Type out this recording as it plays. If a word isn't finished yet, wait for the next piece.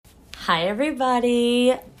Hi,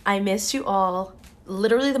 everybody. I missed you all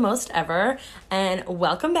literally the most ever, and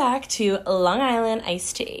welcome back to Long Island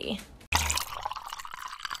Iced Tea.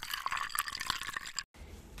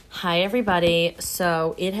 Hi, everybody.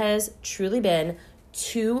 So it has truly been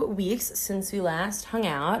 2 weeks since we last hung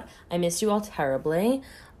out. I missed you all terribly.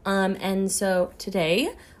 And so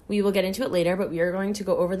today we will get into it later, but we are going to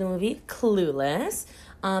go over the movie Clueless.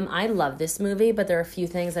 I love this movie, but there are a few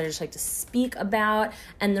things that I just like to speak about.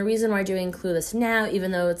 And the reason we're doing Clueless now,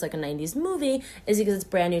 even though it's like a 90s movie, is because it's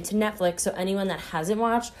brand new to Netflix. So anyone that hasn't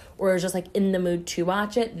watched or is just like in the mood to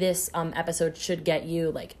watch it, this episode should get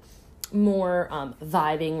you like more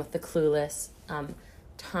vibing with the Clueless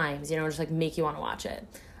times, you know, just like make you want to watch it.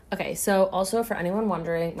 Okay, so also for anyone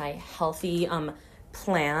wondering, my healthy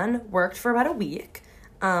plan worked for about a week.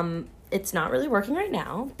 It's not really working right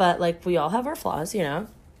now, but like we all have our flaws, you know.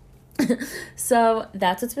 So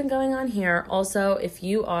that's what's been going on here. Also, if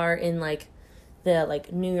you are in like the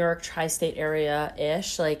like New York tri-state area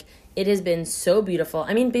ish, like it has been so beautiful.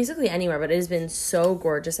 I mean, basically anywhere, but it has been so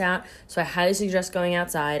gorgeous out. So I highly suggest going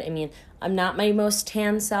outside. I mean, I'm not my most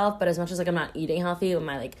tan self, but as much as like I'm not eating healthy,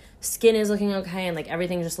 my like skin is looking okay and like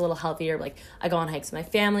everything's just a little healthier. Like I go on hikes with my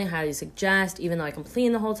family, highly suggest, even though I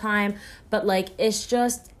complain the whole time. But like it's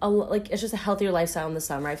just a healthier lifestyle in the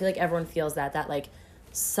summer. I feel like everyone feels that like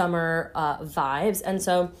summer vibes. And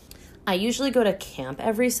so I usually go to camp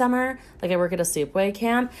every summer. Like I work at a sleepaway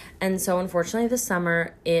camp, and so unfortunately this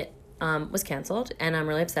summer it was canceled, and I'm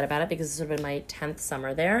really upset about it because this would have been my 10th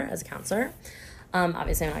summer there as a counselor.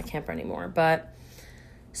 Obviously I'm not a camper anymore, but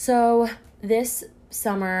so this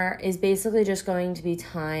summer is basically just going to be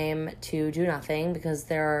time to do nothing because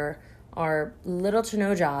there are little to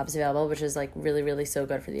no jobs available, which is like really, really so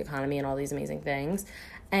good for the economy and all these amazing things.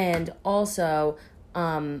 And also,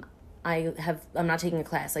 I'm not taking a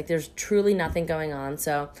class. Like there's truly nothing going on.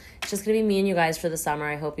 So it's just gonna be me and you guys for the summer.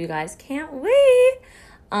 I hope you guys can't wait.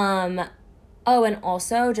 Oh, and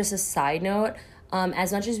also just a side note,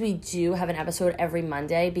 as much as we do have an episode every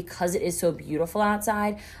Monday, because it is so beautiful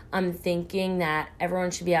outside, I'm thinking that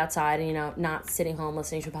everyone should be outside and, you know, not sitting home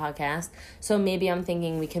listening to a podcast. So maybe I'm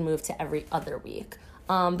thinking we can move to every other week.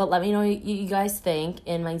 But let me know what you guys think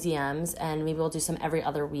in my DMs, and maybe we'll do some every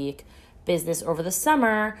other week business over the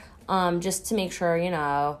summer, just to make sure, you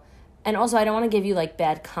know. And also, I don't want to give you, like,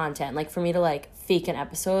 bad content. Like, for me to, like, fake an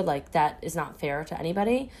episode, like, that is not fair to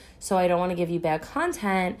anybody. So I don't want to give you bad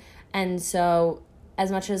content. And so, as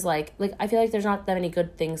much as, like, I feel like there's not that many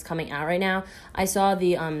good things coming out right now. I saw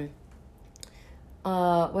the,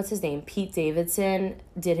 what's his name? Pete Davidson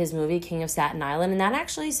did his movie, King of Staten Island. And that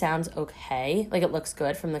actually sounds okay. Like, it looks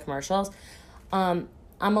good from the commercials.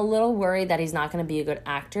 I'm a little worried that he's not going to be a good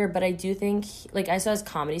actor, but I do think, I saw his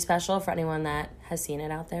comedy special for anyone that has seen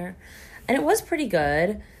it out there, and it was pretty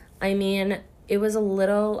good. I mean, it was a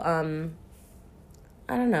little, I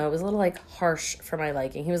don't know, it was a little, harsh for my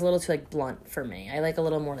liking. He was a little too, blunt for me. I like a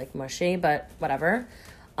little more, mushy, but whatever.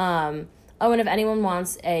 Oh, and if anyone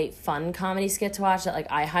wants a fun comedy skit to watch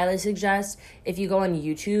that, I highly suggest, if you go on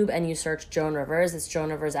YouTube and you search Joan Rivers, it's Joan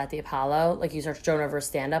Rivers at the Apollo. You search Joan Rivers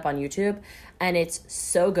stand-up on YouTube, and it's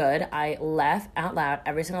so good. I laugh out loud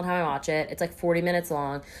every single time I watch it. It's, 40 minutes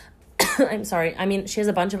long. I'm sorry. I mean, she has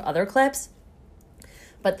a bunch of other clips,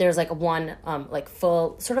 but there's, one,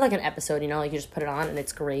 full, sort of like an episode, you know? You just put it on, and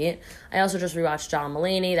it's great. I also just rewatched John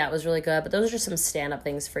Mulaney. That was really good, but those are just some stand-up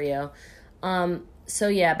things for you. So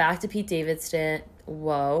yeah, back to Pete Davidson.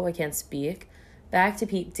 Whoa, I can't speak. Back to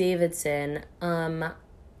Pete Davidson.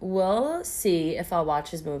 We'll see if I'll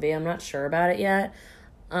watch his movie. I'm not sure about it yet.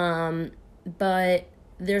 But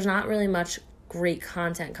there's not really much great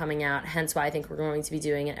content coming out, hence why I think we're going to be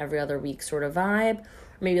doing it every other week sort of vibe. Or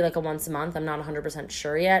maybe a once a month. I'm not 100%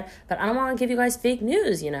 sure yet. But I don't want to give you guys fake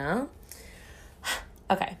news, you know?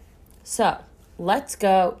 Okay, so let's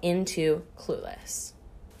go into Clueless.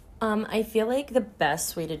 I feel like the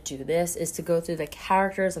best way to do this is to go through the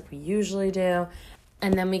characters like we usually do,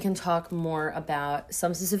 and then we can talk more about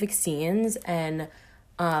some specific scenes and,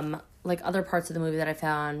 other parts of the movie that I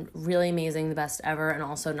found really amazing, the best ever, and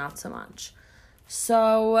also not so much.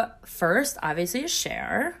 So, first, obviously, is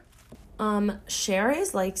Cher. Cher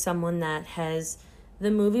is, someone that has...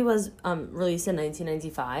 The movie was released in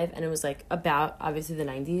 1995, and it was, about, obviously, the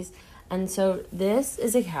 90s. And so this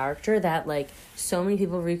is a character that, so many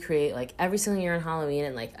people recreate, every single year on Halloween.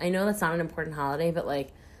 And, I know that's not an important holiday, but,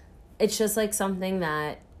 it's just, something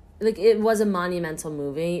that, it was a monumental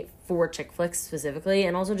movie for chick flicks specifically,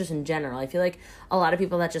 and also just in general. I feel like a lot of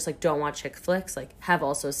people that just, don't watch chick flicks, have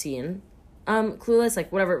also seen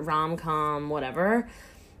Clueless, whatever, rom-com, whatever.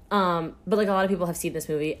 But, like, a lot of people have seen this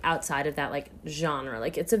movie outside of that, like, genre.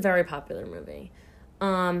 Like, it's a very popular movie.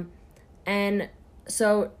 And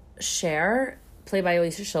so Cher, played by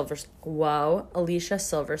Alicia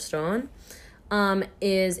Silverstone,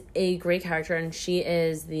 is a great character, and she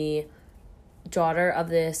is the daughter of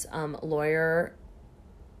this lawyer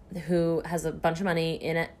who has a bunch of money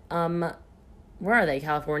in it. Where are they?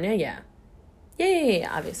 California? Yeah,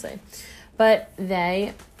 obviously. But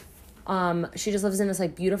she just lives in this,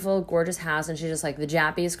 like, beautiful, gorgeous house, and she's just, like, the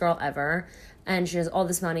jappiest girl ever, and she has all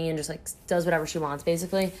this money and just, like, does whatever she wants,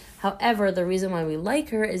 basically. However, the reason why we like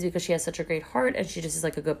her is because she has such a great heart, and she just is,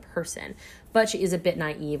 like, a good person. But she is a bit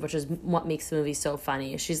naive, which is what makes the movie so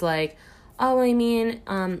funny. She's like,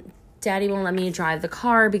 Daddy won't let me drive the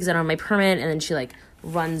car because I don't have my permit, and then she, like,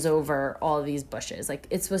 runs over all of these bushes. Like,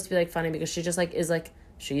 it's supposed to be, like, funny because she just, like, is, like,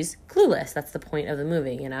 she's clueless. That's the point of the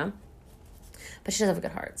movie, you know? But she does have a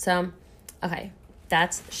good heart. So, okay,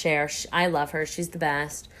 that's Cher. I love her. She's the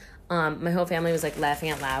best. My whole family was, like, laughing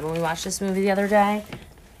out loud when we watched this movie the other day.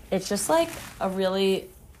 It's just, like,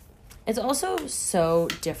 it's also so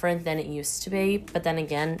different than it used to be. But then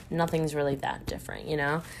again, nothing's really that different, you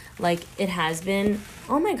know? Like, it has been,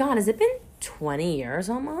 oh my God, has it been 20 years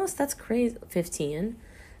almost? That's crazy. 15?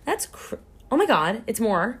 Oh my God, it's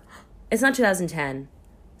more. It's not 2010.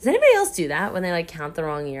 Does anybody else do that when they, like, count the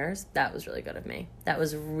wrong years? That was really good of me.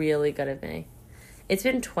 It's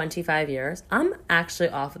been 25 years. I'm actually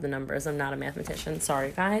off with the numbers. I'm not a mathematician.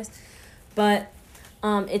 Sorry, guys. But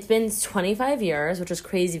it's been 25 years, which is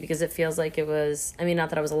crazy because it feels like it was, I mean, not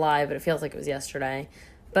that I was alive, but it feels like it was yesterday.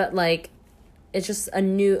 But, like, it's just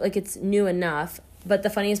it's new enough. But the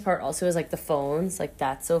funniest part also is, like, the phones. Like,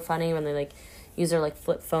 that's so funny when they, like, use their, like,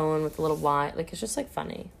 flip phone with the little Y. Like, it's just, like,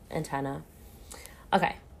 funny. Antenna.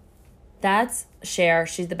 Okay. That's Cher.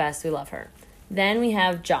 She's the best. We love her. Then we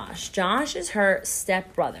have Josh. Josh is her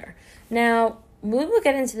stepbrother. Now, we will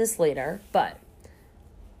get into this later, but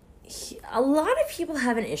a lot of people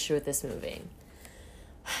have an issue with this movie.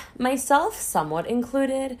 Myself somewhat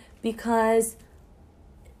included, because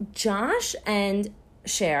Josh and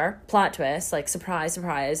Cher, plot twist, like, surprise,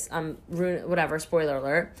 whatever, spoiler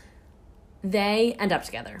alert, they end up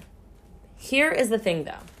together. Here is the thing,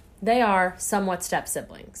 though. They are somewhat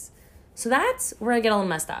step-siblings. So that's where I get a little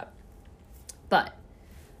messed up. But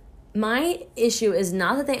my issue is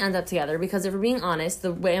not that they end up together, because if we're being honest,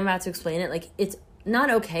 the way I'm about to explain it, like, it's not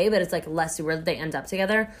okay, but it's, like, less weird that they end up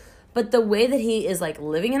together. But the way that he is, like,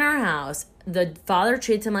 living in our house, the father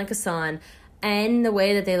treats him like a son, and the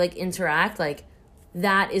way that they, like, interact, like,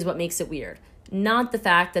 that is what makes it weird. Not the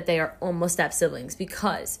fact that they are almost step-siblings,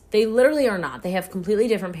 because they literally are not. They have completely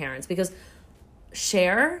different parents, because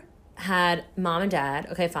Cher had mom and dad,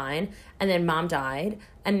 okay, fine, and then mom died,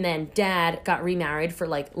 and then dad got remarried for,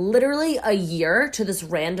 like, literally a year to this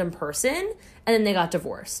random person, and then they got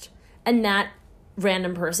divorced. And that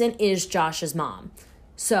random person is Josh's mom.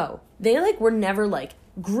 So they, like, were never, like,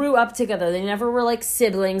 grew up together. They never were, like,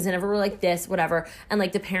 siblings. They never were, like, this, whatever. And,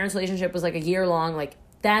 like, the parents' relationship was, like, a year long. Like,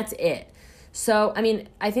 that's it. So, I mean,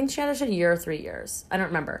 I think she either said a year or 3 years. I don't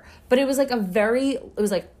remember. But it was, like, it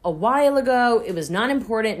was, like, a while ago. It was not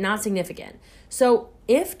important, not significant. So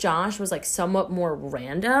if Josh was, like, somewhat more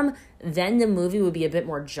random, then the movie would be a bit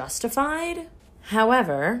more justified.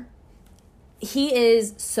 However, he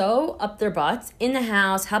is so up their butts in the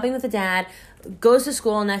house, helping with the dad, goes to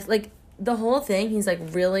school, and like, the whole thing, he's, like,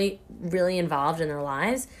 really, really involved in their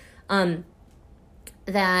lives,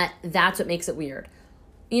 that's what makes it weird.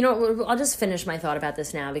 You know, I'll just finish my thought about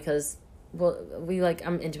this now, because,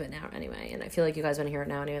 I'm into it now anyway, and I feel like you guys want to hear it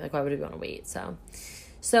now anyway. Like, why would we want to wait?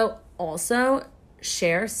 So also,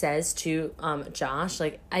 Cher says to Josh,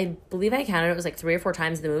 like, I believe I counted, it was, like, 3 or 4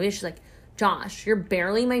 times in the movie, she's like, Josh, you're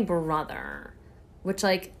barely my brother. Which,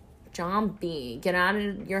 like, John B., get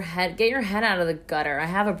your head out of the gutter. I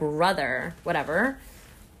have a brother, whatever.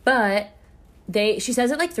 But she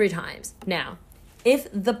says it, like, 3 times. Now, if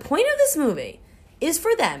the point of this movie is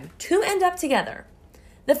for them to end up together,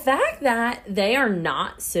 the fact that they are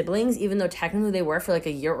not siblings, even though technically they were for, like,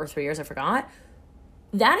 a year or 3 years, I forgot,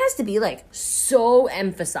 that has to be, like, so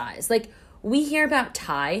emphasized. Like, we hear about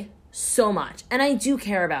Ty so much, and I do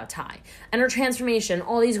care about Ty and her transformation,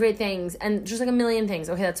 all these great things, and just, like, a million things.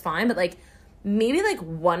 Okay, that's fine, but, like, maybe, like,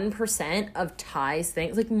 1% of Ty's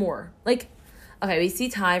things, like, more. Like, okay, we see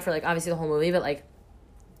Ty for, like, obviously the whole movie, but, like,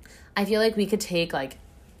 I feel like we could take, like,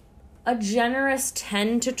 a generous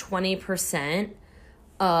 10 to 20%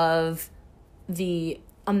 of the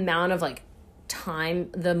amount of, like, time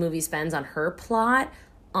the movie spends on her plot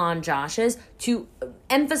on Josh's, to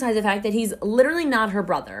emphasize the fact that he's literally not her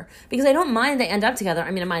brother. Because I don't mind they end up together.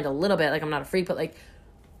 I mean, I mind a little bit, like, I'm not a freak, but, like,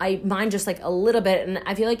 I mind just like a little bit, and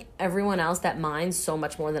I feel like everyone else that minds so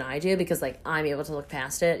much more than I do because like I'm able to look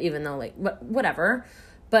past it, even though like whatever.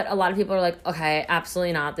 But a lot of people are like, okay,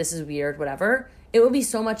 absolutely not. This is weird, whatever. It would be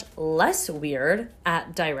so much less weird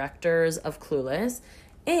at directors of Clueless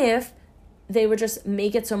if they would just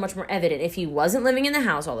make it so much more evident. If he wasn't living in the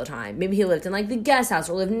house all the time, maybe he lived in like the guest house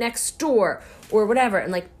or lived next door or whatever.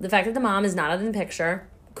 And like the fact that the mom is not in the picture,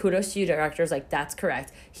 kudos to you directors, like that's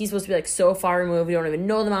correct. He's supposed to be like so far removed, we don't even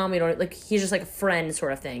know the mom, we don't like, he's just like a friend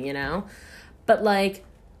sort of thing, you know? But like,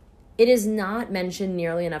 it is not mentioned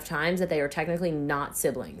nearly enough times that they are technically not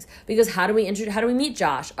siblings. Because how do we meet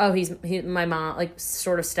Josh? Oh, he's my mom, like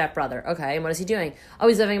sort of stepbrother. Okay, and what is he doing? Oh,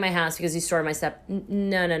 he's living in my house because he's sort of my step.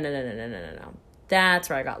 No. That's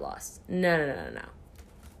where I got lost. No.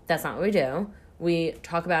 That's not what we do. We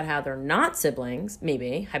talk about how they're not siblings,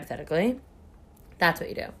 maybe, hypothetically. That's what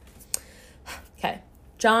you do. Okay,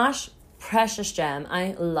 Josh, precious gem.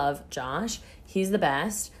 I love Josh. He's the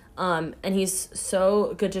best. And he's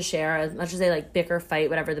so good to share. As much as they like bicker,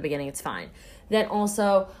 fight, whatever at the beginning, it's fine. Then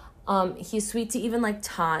also, he's sweet to even like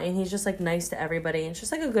Ty, and he's just like nice to everybody. And it's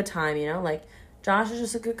just like a good time, you know. Like Josh is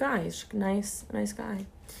just a good guy. He's just a nice guy.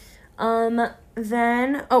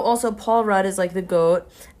 Then also Paul Rudd is like the GOAT.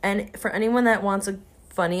 And for anyone that wants a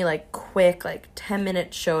funny, like quick, like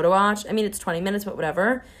 10-minute show to watch, I mean it's 20 minutes, but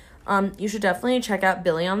whatever. You should definitely check out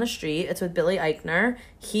Billy on the Street. It's with Billy Eichner.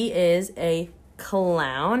 He is a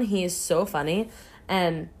clown. He is so funny,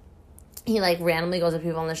 and he like randomly goes up to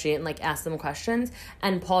people on the street and like asks them questions,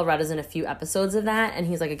 and Paul Rudd is in a few episodes of that, and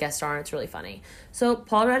he's like a guest star, and it's really funny. So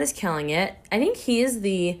Paul Rudd is killing it. I think he is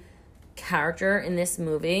the character in this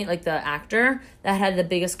movie, like the actor that had the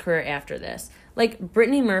biggest career after this. Like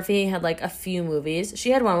Brittany Murphy had like a few movies. She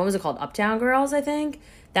had one, what was it called? Uptown Girls, I think.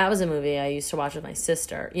 That was a movie I used to watch with my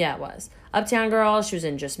sister. Yeah, it was. Uptown Girls. She was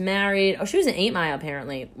in Just Married. Oh, she was in 8 Mile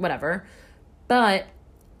apparently. Whatever. But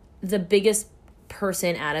the biggest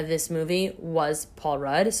person out of this movie was Paul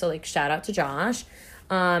Rudd. So, like, shout out to Josh.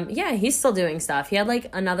 Yeah, he's still doing stuff. He had,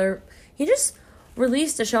 like, he just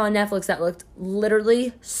released a show on Netflix that looked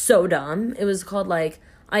literally so dumb. It was called, like,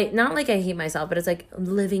 not like I Hate Myself, but it's, like,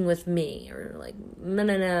 Living with Me. Or, like,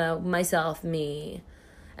 no, myself, me.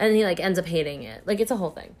 And he, like, ends up hating it. Like, it's a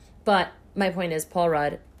whole thing. But my point is, Paul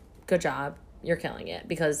Rudd, good job. You're killing it.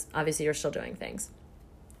 Because, obviously, you're still doing things.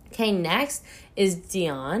 Okay, next is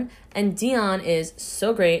Dion, and Dion is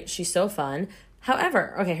so great. She's so fun.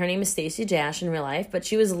 However, okay, her name is Stacey Dash in real life, but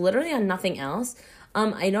she was literally on nothing else.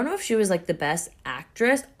 I don't know if she was like the best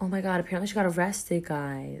actress. Oh my God, apparently she got arrested,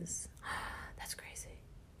 guys. That's crazy.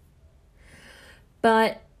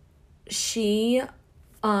 But she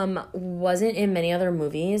wasn't in many other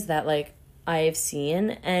movies that like I've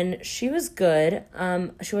seen, and she was good. I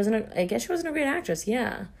guess she wasn't a great actress,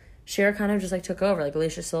 yeah. Cher kind of just, like, took over, like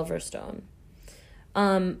Alicia Silverstone.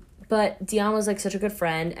 But Dion was, like, such a good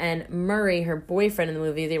friend, and Murray, her boyfriend in the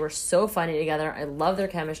movie, they were so funny together. I love their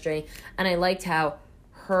chemistry, and I liked how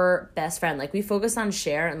her best friend, like, we focused on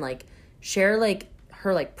Cher, and, like, Cher, like,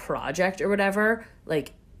 her, like, project or whatever,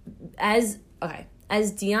 like, as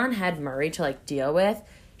Dion had Murray to, like, deal with,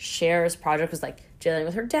 Cher's project was, like, dealing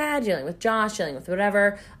with her dad, dealing with Josh, dealing with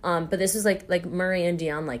whatever. But this is like Murray and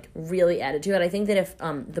Dion like really added to it. I think that if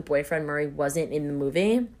the boyfriend Murray wasn't in the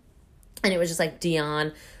movie and it was just like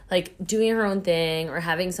Dion like doing her own thing or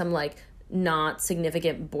having some like not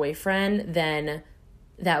significant boyfriend, then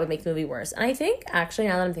that would make the movie worse. And I think actually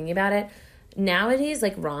now that I'm thinking about it, nowadays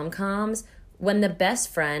like rom-coms, when the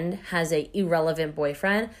best friend has a irrelevant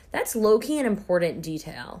boyfriend, that's low-key an important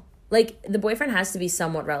detail. Like the boyfriend has to be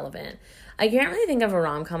somewhat relevant. I can't really think of a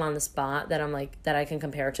rom-com on the spot that I'm like, that I can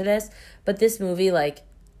compare to this. But this movie, like,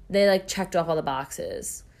 they, like, checked off all the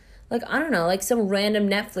boxes. Like, I don't know, like, some random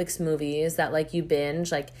Netflix movies that, like, you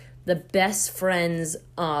binge. Like, the best friend's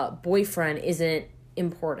boyfriend isn't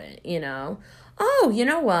important, you know? Oh, you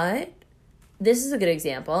know what? This is a good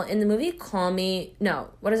example. In the movie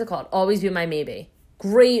what is it called? Always Be My Maybe.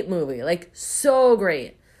 Great movie. Like, so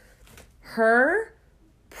great. Her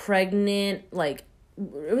pregnant, like,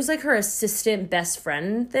 it was like her assistant best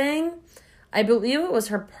friend thing. I believe it was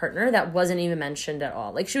her partner that wasn't even mentioned at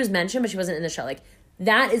all. Like she was mentioned, but she wasn't in the show. Like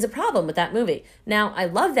that is a problem with that movie. Now, I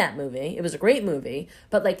love that movie. It was a great movie,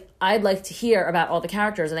 but like I'd like to hear about all the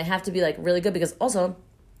characters and they have to be like really good because also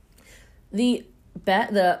the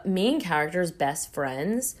main characters' best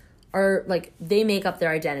friends are like they make up their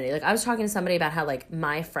identity. Like I was talking to somebody about how like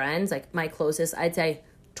my friends, like my closest, I'd say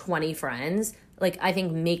 20 friends, like, I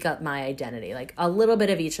think make up my identity. Like, a little bit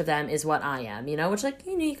of each of them is what I am, you know? Which, like,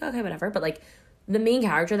 unique, okay, whatever. But, like, the main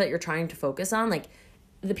character that you're trying to focus on, like,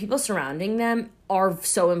 the people surrounding them are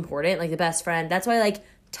so important. Like, the best friend. That's why, like,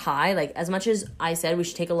 Tai, like, as much as I said we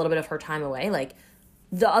should take a little bit of her time away, like,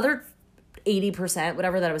 the other 80%,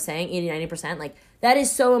 whatever that I was saying, 80-90%, like, that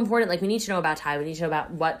is so important. Like, we need to know about Tai. We need to know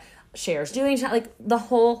about what Cher's doing, like, the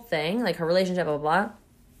whole thing, like, her relationship, blah, blah,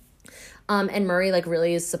 blah. And Murray, like,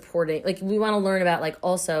 really is supporting, like, we want to learn about, like,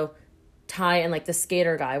 also Tai and, like, the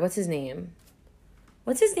skater guy. What's his name?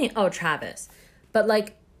 Oh, Travis. But,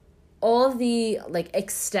 like, all of the, like,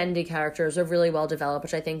 extended characters are really well developed,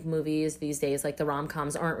 which I think movies these days, like the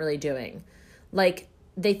rom-coms, aren't really doing. Like,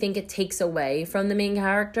 they think it takes away from the main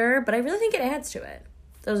character, but I really think it adds to it.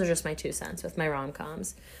 Those are just my 2 cents with my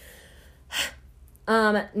rom-coms.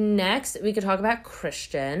 Next, we could talk about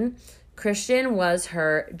Christian. Christian was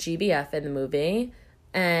her GBF in the movie,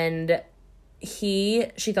 and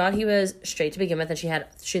she thought he was straight to begin with, and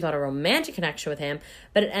she thought a romantic connection with him,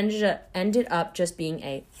 but it ended up just being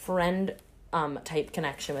a friend type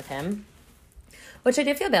connection with him, which I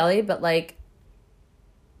did feel badly, but like,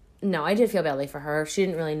 no, I did feel badly for her. She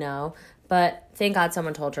didn't really know, but thank God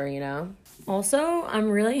someone told her, you know. Also,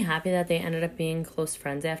 I'm really happy that they ended up being close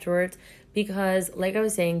friends afterwards, because like I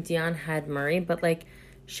was saying, Dion had Murray, but like,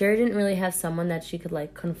 Cher didn't really have someone that she could,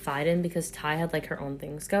 like, confide in, because Tai had, like, her own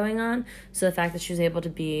things going on. So the fact that she was able to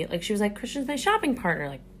be, like, she was like, Christian's my shopping partner.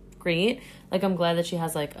 Like, great. Like, I'm glad that she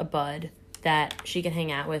has, like, a bud that she can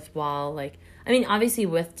hang out with while, like, I mean, obviously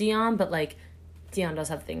with Dion, but, like, Dion does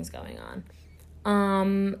have things going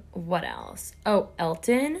on. What else? Oh,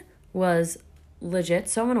 Elton was legit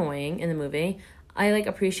so annoying in the movie. I, like,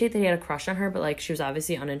 appreciate that he had a crush on her, but, like, she was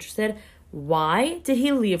obviously uninterested. Why did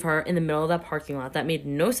he leave her in the middle of that parking lot? That made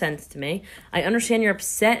no sense to me. I understand you're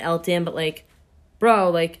upset, Elton, but, like, bro,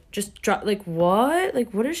 like, just drop, like, what?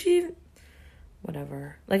 Like, what is she?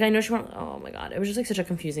 Whatever. Like, I know she went, oh my God. It was just, like, such a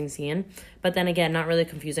confusing scene. But then again, not really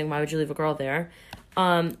confusing. Why would you leave a girl there?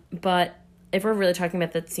 But if we're really talking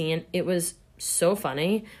about that scene, it was so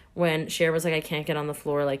funny when Cher was like, I can't get on the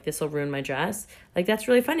floor. Like, this will ruin my dress. Like, that's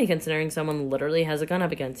really funny considering someone literally has a gun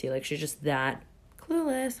up against you. Like, she's just that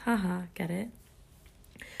clueless. Haha, get it?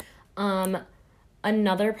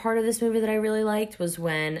 Another part of this movie that I really liked was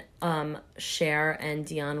when Cher and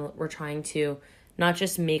Dion were trying to not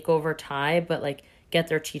just make over Tai, but like get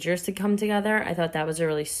their teachers to come together. I thought that was a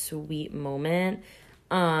really sweet moment.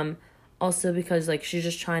 Also because like she's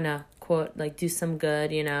just trying to quote like do some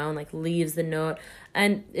good, you know, and like leaves the note,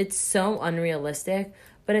 and it's so unrealistic,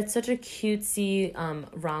 but it's such a cutesy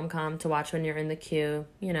rom-com to watch when you're in the queue,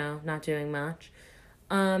 you know, not doing much.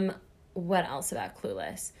 What else about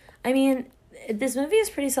Clueless? I mean, this movie is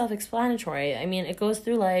pretty self-explanatory. I mean, it goes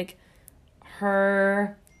through, like,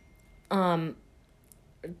 her,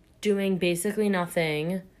 doing basically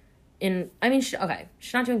nothing she's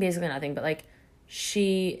not doing basically nothing, but, like,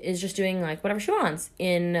 she is just doing, like, whatever she wants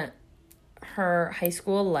in her high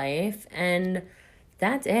school life, and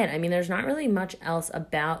that's it. I mean, there's not really much else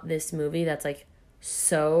about this movie that's, like,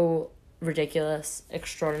 so ridiculous,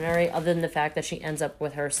 extraordinary, other than the fact that she ends up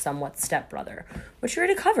with her somewhat stepbrother, which we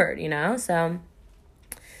already covered, you know? So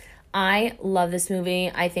I love this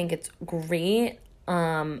movie. I think it's great.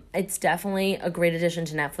 It's definitely a great addition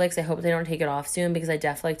to Netflix. I hope they don't take it off soon, because I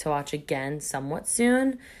definitely like to watch again somewhat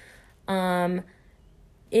soon. It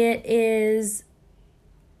is,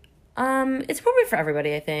 it's appropriate for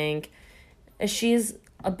everybody, I think. She's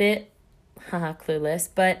a bit, clueless,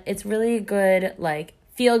 but it's really good, like,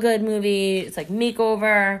 feel-good movie. It's like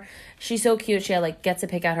makeover. She's so cute. She gets to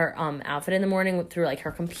pick out her outfit in the morning through like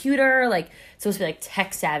her computer. Like, it's supposed to be like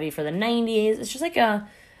tech savvy for the 90s. It's just like a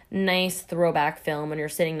nice throwback film when you're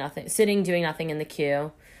sitting doing nothing in the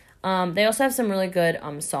queue. They also have some really good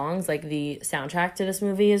songs. Like, the soundtrack to this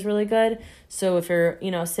movie is really good. So if you're,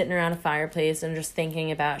 you know, sitting around a fireplace and just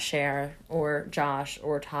thinking about Cher or Josh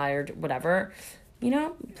or Tai or whatever, you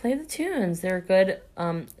know, play the tunes. They're good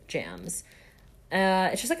jams.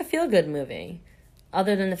 It's just like a feel-good movie,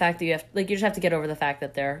 other than the fact that you just have to get over the fact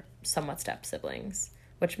that they're somewhat step siblings,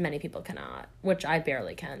 which many people cannot, which I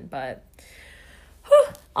barely can, but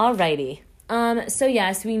alrighty. So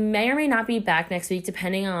yes, we may or may not be back next week,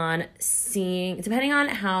 depending on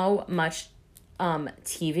how much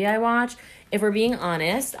TV I watch. If we're being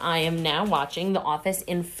honest, I am now watching The Office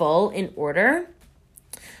in full, in order.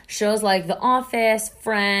 Shows like The Office,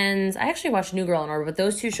 Friends. I actually watched New Girl in order, but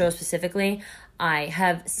those two shows specifically, I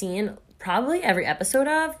have seen probably every episode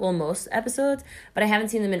of, well, most episodes, but I haven't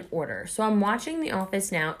seen them in order. So I'm watching The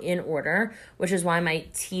Office now in order, which is why my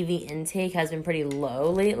TV intake has been pretty low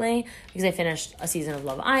lately, because I finished a season of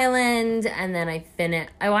Love Island, and then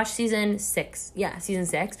I watched season 6. Yeah, season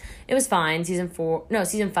 6. It was fine. Season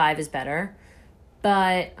 5 is better,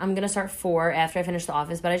 but I'm going to start 4 after I finish The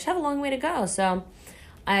Office, but I just have a long way to go. So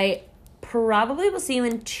I probably will see you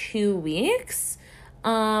in 2 weeks.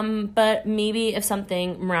 But maybe if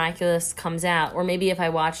something miraculous comes out, or maybe if I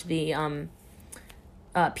watch the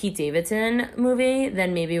Pete Davidson movie,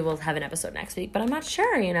 then maybe we'll have an episode next week. But I'm not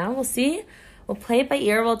sure, we'll see. We'll play it by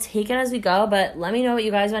ear. We'll take it as we go. But let me know what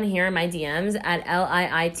you guys want to hear in my DMs at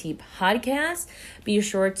LIIT Podcast. Be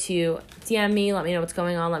sure to DM me. Let me know what's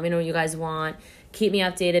going on. Let me know what you guys want. Keep me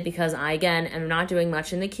updated because I, again, am not doing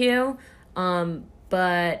much in the queue.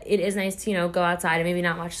 But it is nice to, go outside and maybe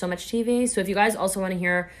not watch so much TV. So if you guys also want to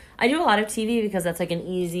hear, I do a lot of TV because that's like an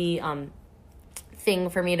easy thing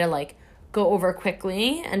for me to like go over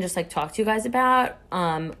quickly and just like talk to you guys about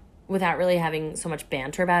without really having so much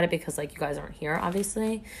banter about it because like you guys aren't here,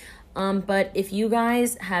 obviously. But if you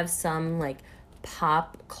guys have some like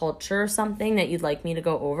pop culture or something that you'd like me to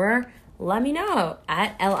go over, let me know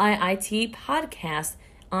at LIIT Podcast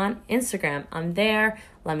on Instagram. I'm there.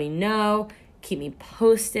 Let me know. Keep me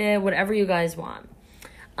posted, whatever you guys want.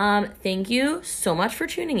 Thank you so much for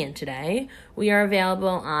tuning in today. We are available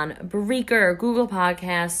on Breaker, Google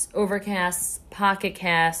Podcasts, Overcast, Pocket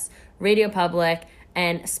Casts, Radio Public,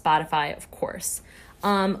 and Spotify, of course.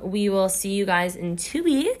 We will see you guys in 2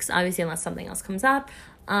 weeks, obviously, unless something else comes up.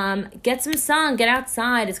 Get some sun, get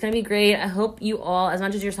outside. It's going to be great. I hope you all, as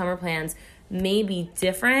much as your summer plans may be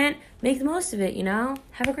different, make the most of it,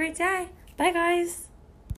 Have a great day. Bye, guys.